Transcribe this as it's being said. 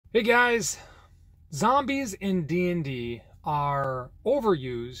Hey guys, zombies in D&D are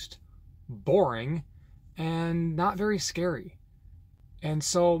overused, boring, and not very scary. And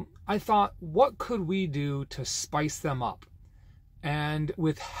so I thought, what could we do to spice them up? And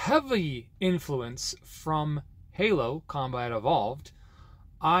with heavy influence from Halo Combat Evolved,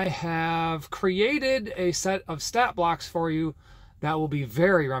 I have created a set of stat blocks for you that will be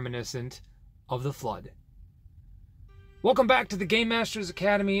very reminiscent of the Flood. Welcome back to the Game Masters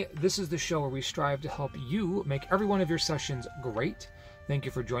Academy. This is the show where we strive to help you make every one of your sessions great. Thank you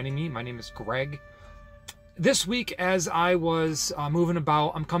for joining me. My name is Greg. This week, as I was moving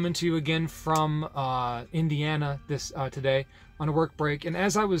about, I'm coming to you again from Indiana today on a work break. And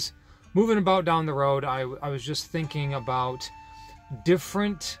as I was moving about down the road, I was just thinking about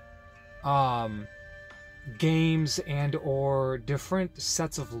different games and or different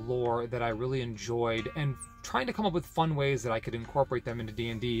sets of lore that I really enjoyed, and trying to come up with fun ways that I could incorporate them into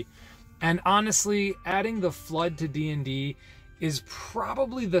D&D. And honestly, adding the Flood to D&D is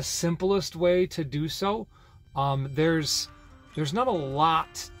probably the simplest way to do so. There's not a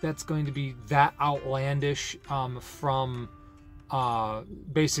lot that's going to be that outlandish from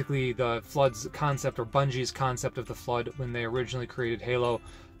basically the Flood's concept, or Bungie's concept of the Flood when they originally created Halo,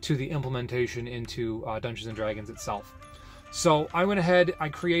 to the implementation into Dungeons & Dragons itself. So I went ahead, I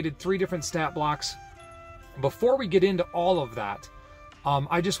created 3 different stat blocks. Before we get into all of that,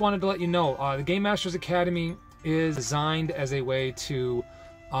 I just wanted to let you know, the Game Masters Academy is designed as a way to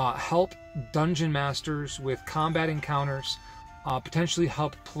help dungeon masters with combat encounters, potentially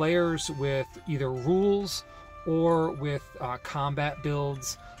help players with either rules or with combat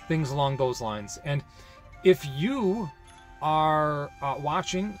builds, things along those lines. And if you are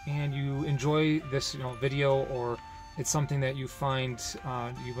watching and you enjoy this video, or it's something that you find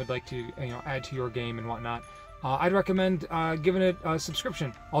you would like to add to your game and whatnot, I'd recommend giving it a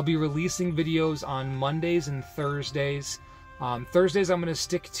subscription. I'll be releasing videos on Mondays and Thursdays. Thursdays I'm going to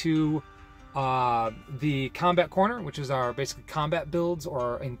stick to the Combat Corner, which is our basically combat builds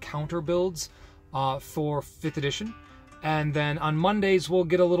or encounter builds for 5th edition. And then on Mondays we'll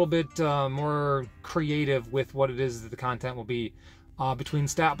get a little bit more creative with what it is that the content will be, between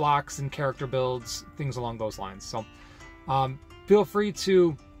stat blocks and character builds, things along those lines. So feel free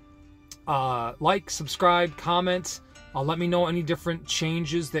to like, subscribe, comment. Let me know any different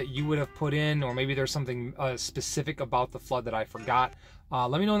changes that you would have put in, or maybe there's something specific about the Flood that I forgot.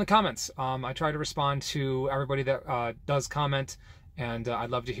 Let me know in the comments. I try to respond to everybody that does comment, and I'd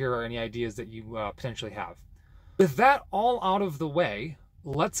love to hear any ideas that you potentially have. With that all out of the way,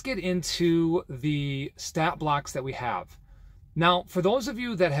 let's get into the stat blocks that we have. Now, for those of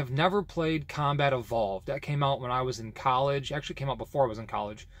you that have never played Combat Evolved, that came out when I was in college. Actually came out before I was in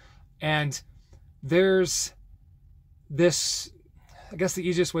college. And there's this, I guess the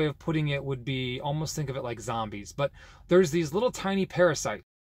easiest way of putting it would be almost think of it like zombies. But there's these little tiny parasites.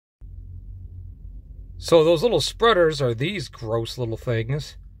 So those little spreaders are these gross little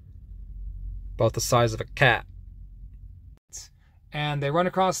things, about the size of a cat. And they run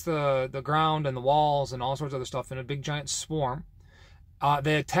across the ground and the walls and all sorts of other stuff in a big giant swarm.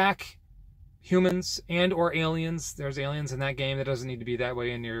 They attack humans and or aliens. There's aliens in that game. That doesn't need to be that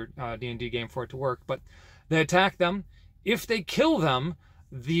way in your D&D game for it to work. But they attack them. If they kill them,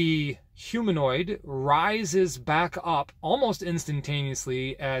 the humanoid rises back up almost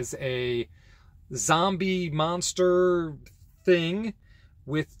instantaneously as a zombie monster thing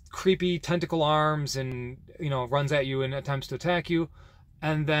with creepy tentacle arms, and runs at you and attempts to attack you.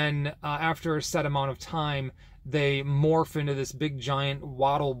 And then after a set amount of time, they morph into this big giant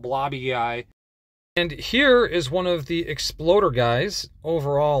waddle blobby guy. And here is one of the exploder guys.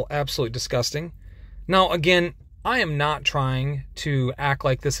 Overall, absolutely disgusting. Now again, I am not trying to act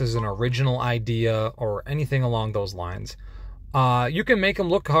like this is an original idea or anything along those lines. You can make them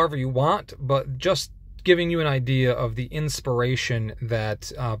look however you want, but just giving you an idea of the inspiration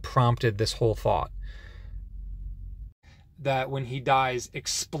that prompted this whole thought. That when he dies,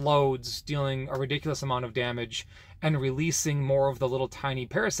 explodes, dealing a ridiculous amount of damage and releasing more of the little tiny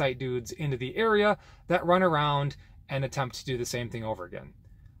parasite dudes into the area that run around and attempt to do the same thing over again.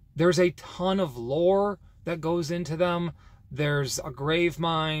 There's a ton of lore that goes into them. There's a grave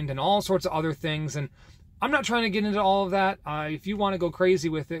mind and all sorts of other things, and I'm not trying to get into all of that. If you want to go crazy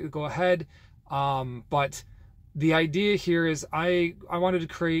with it, go ahead. But the idea here is I wanted to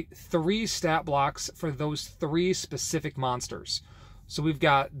create 3 stat blocks for those 3 specific monsters. So we've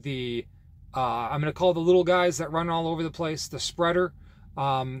got the, I'm going to call the little guys that run all over the place, the spreader.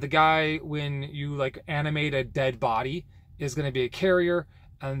 The guy, when you animate a dead body, is going to be a carrier.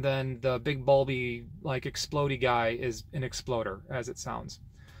 And then the big bulby, explodey guy is an exploder, as it sounds.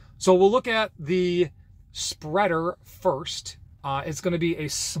 So we'll look at the spreader first. It's going to be a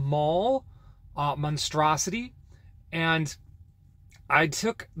small monstrosity, and I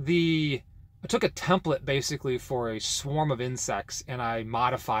took a template basically for a swarm of insects, and I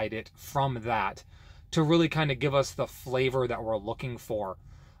modified it from that to really kind of give us the flavor that we're looking for.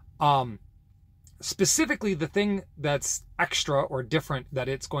 Specifically, the thing that's extra or different that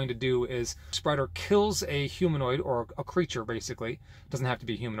it's going to do is spreader kills a humanoid or a creature, basically. It doesn't have to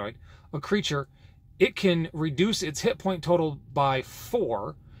be humanoid. A creature. It can reduce its hit point total by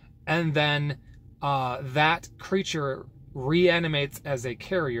 4, and then that creature reanimates as a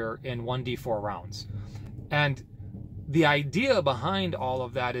carrier in 1d4 rounds. And the idea behind all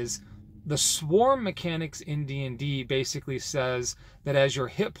of that is the swarm mechanics in D&D basically says that as your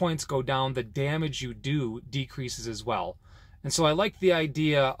hit points go down, the damage you do decreases as well. And so I like the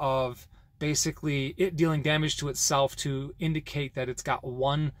idea of basically it dealing damage to itself to indicate that it's got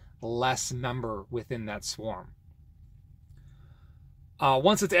one less member within that swarm.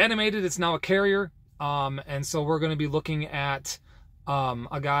 Once it's animated, it's now a carrier. And so we're going to be looking at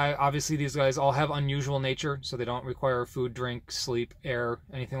a guy. Obviously, these guys all have unusual nature, so they don't require food, drink, sleep, air,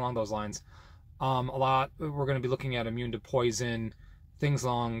 anything along those lines. We're going to be looking at immune to poison, things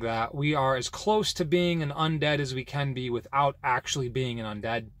along that. We are as close to being an undead as we can be without actually being an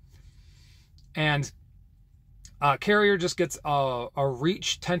undead. And carrier just gets a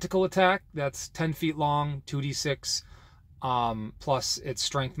reach tentacle attack that's 10 feet long, 2d6, plus its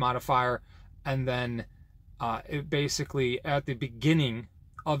strength modifier. And then it basically, at the beginning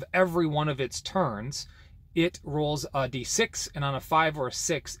of every one of its turns, it rolls a d6, and on a 5 or a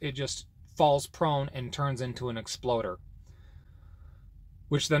 6, it just falls prone and turns into an exploder.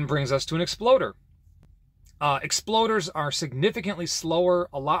 Which then brings us to an exploder. Exploders are significantly slower,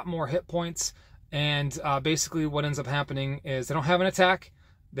 a lot more hit points, and basically what ends up happening is they don't have an attack.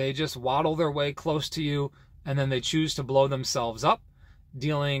 They just waddle their way close to you, and then they choose to blow themselves up,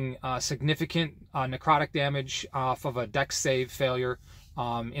 dealing significant necrotic damage off of a dex save failure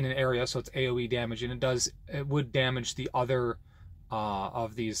in an area, so it's AoE damage, and it would damage the other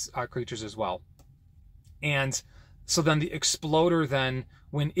of these creatures as well. And so then the exploder, then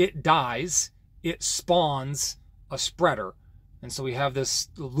when it dies, it spawns a spreader, and so we have this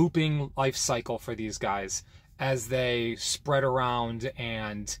looping life cycle for these guys as they spread around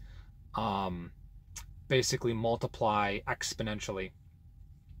and basically multiply exponentially.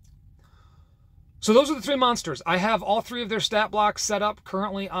 So those are the 3 monsters. I have all 3 of their stat blocks set up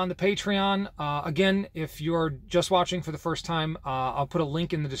currently on the Patreon. Again, if you're just watching for the first time, I'll put a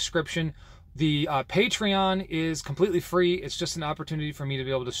link in the description. The Patreon is completely free. It's just an opportunity for me to be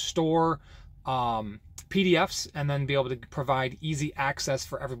able to store PDFs and then be able to provide easy access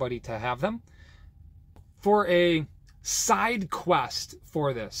for everybody to have them. For a side quest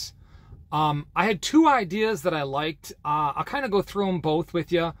for this, I had 2 ideas that I liked. I'll kind of go through them both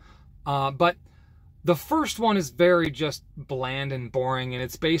with you, but the first one is very just bland and boring, and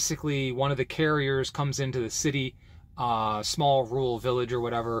it's basically one of the carriers comes into the city, small rural village or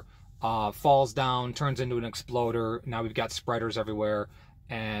whatever, falls down, turns into an exploder. Now we've got spreaders everywhere,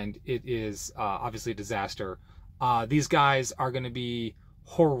 and it is obviously a disaster. These guys are going to be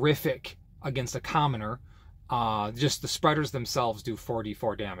horrific against a commoner. Just the spreaders themselves do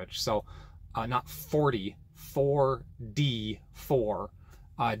 4d4 damage. So not 40, 4d4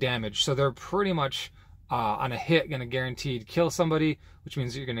 damage. So they're pretty much on a hit going to guaranteed kill somebody, which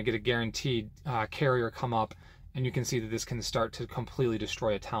means you're going to get a guaranteed carrier come up, and you can see that this can start to completely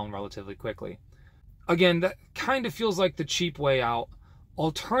destroy a town relatively quickly. Again, that kind of feels like the cheap way out.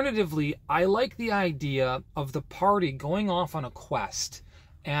 Alternatively, I like the idea of the party going off on a quest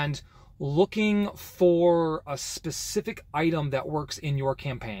and looking for a specific item that works in your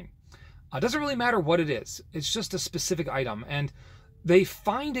campaign. It doesn't really matter what it is. It's just a specific item. And they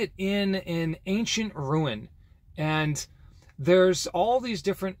find it in an ancient ruin. And there's all these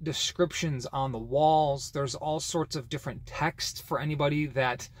different descriptions on the walls. There's all sorts of different text for anybody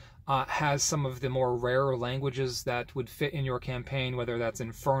that has some of the more rare languages that would fit in your campaign, whether that's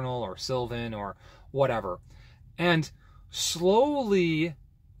Infernal or Sylvan or whatever. And slowly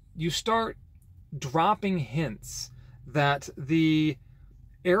you start dropping hints that the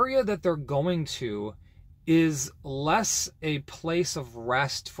area that they're going to is less a place of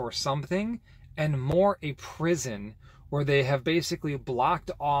rest for something and more a prison where they have basically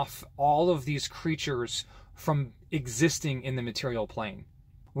blocked off all of these creatures from existing in the material plane.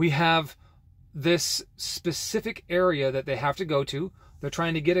 We have this specific area that they have to go to. They're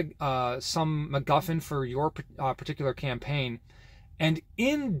trying to get some MacGuffin for your particular campaign. And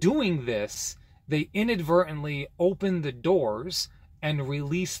in doing this, they inadvertently open the doors and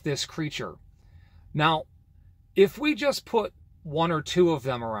release this creature. Now, if we just put 1 or 2 of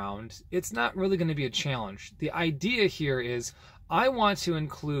them around, it's not really going to be a challenge. The idea here is I want to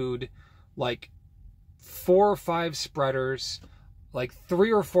include like 4 or 5 spreaders, like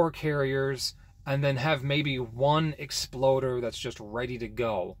 3 or 4 carriers, and then have maybe 1 exploder that's just ready to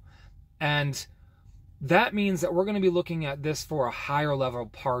go. And that means that we're going to be looking at this for a higher level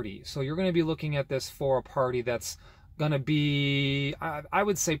party. So you're going to be looking at this for a party that's going to be, I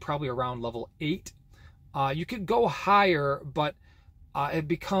would say, probably around level 8. You could go higher, but it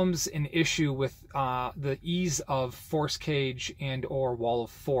becomes an issue with the ease of Force Cage and or Wall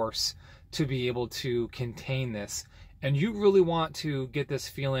of Force to be able to contain this. And you really want to get this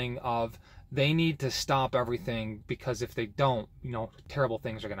feeling of they need to stop everything, because if they don't, you know, terrible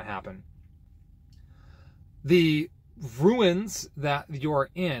things are going to happen. The ruins that you're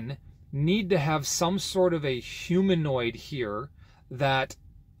in need to have some sort of a humanoid here that,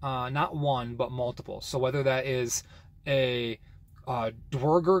 not one, but multiple. So whether that is a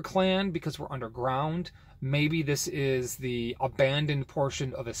Dwarger clan, because we're underground, maybe this is the abandoned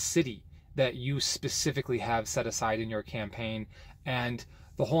portion of a city that you specifically have set aside in your campaign, and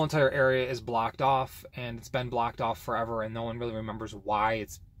the whole entire area is blocked off, and it's been blocked off forever, and no one really remembers why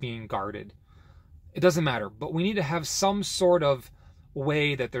it's being guarded. It doesn't matter, but we need to have some sort of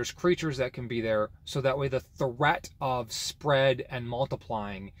way that there's creatures that can be there, so that way the threat of spread and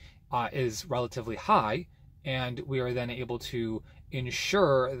multiplying is relatively high, and we are then able to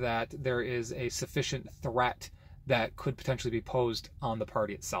ensure that there is a sufficient threat that could potentially be posed on the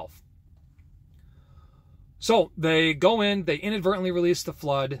party itself. So they go in, they inadvertently release the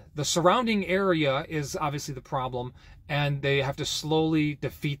flood. The surrounding area is obviously the problem, and they have to slowly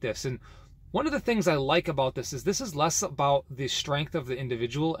defeat this. And one of the things I like about this is less about the strength of the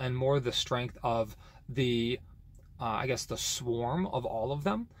individual and more the strength of the, I guess, the swarm of all of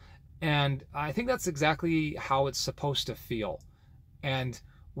them. And I think that's exactly how it's supposed to feel. And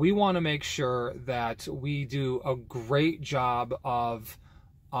we want to make sure that we do a great job of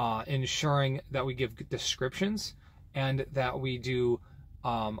ensuring that we give descriptions, and that we do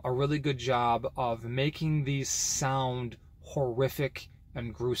a really good job of making these sound horrific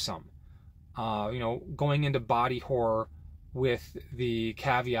and gruesome. You know, going into body horror with the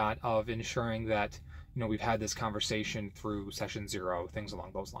caveat of ensuring that, you know, we've had this conversation through session 0, things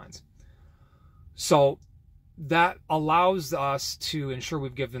along those lines. So that allows us to ensure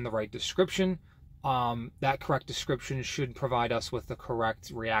we've given the right description. That correct description should provide us with the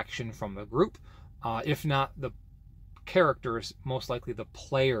correct reaction from the group. If not the characters, most likely the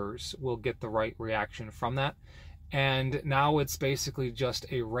players will get the right reaction from that. And now it's basically just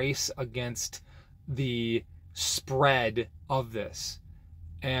a race against the spread of this.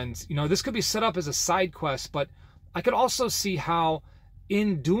 And, you know, this could be set up as a side quest, but I could also see how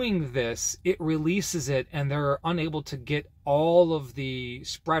in doing this, it releases it, and they're unable to get all of the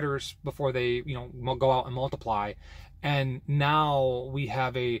spreaders before they, you know, go out and multiply. And now we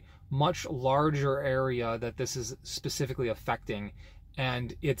have a much larger area that this is specifically affecting.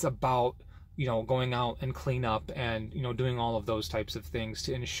 And it's about, you know, going out and clean up and, you know, doing all of those types of things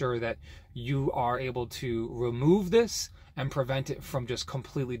to ensure that you are able to remove this and prevent it from just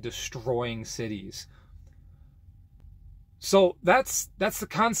completely destroying cities. So that's the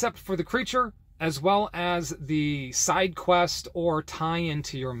concept for the creature, as well as the side quest or tie-in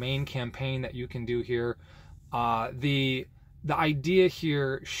to your main campaign that you can do here. The idea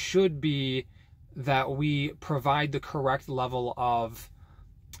here should be that we provide the correct level of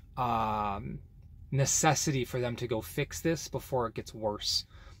necessity for them to go fix this before it gets worse.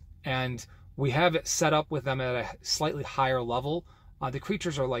 And we have it set up with them at a slightly higher level. The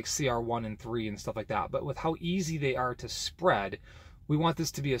creatures are like CR 1 and 3 and stuff like that, but with how easy they are to spread, we want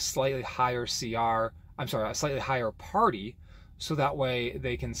this to be a slightly higher a slightly higher party, so that way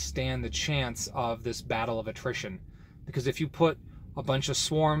they can stand the chance of this battle of attrition. Because if you put a bunch of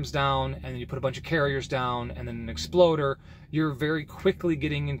swarms down, and then you put a bunch of carriers down, and then an exploder, you're very quickly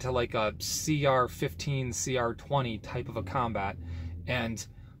getting into like a CR 15, CR 20 type of a combat. And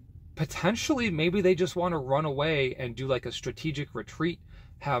potentially, maybe they just want to run away and do like a strategic retreat,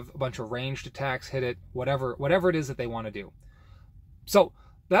 have a bunch of ranged attacks hit it, whatever it is that they want to do. So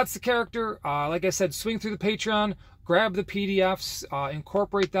that's the character. Like I said, swing through the Patreon, grab the PDFs,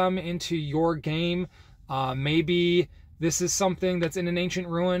 incorporate them into your game. Maybe this is something that's in an ancient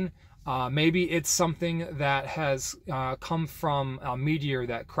ruin. Maybe it's something that has come from a meteor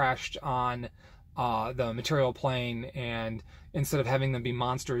that crashed on the material plane, and instead of having them be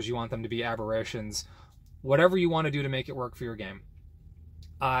monsters, you want them to be aberrations. Whatever you want to do to make it work for your game.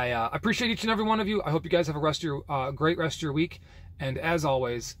 I appreciate each and every one of you. I hope you guys have a great rest of your week, And as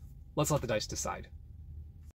always, let's let the dice decide.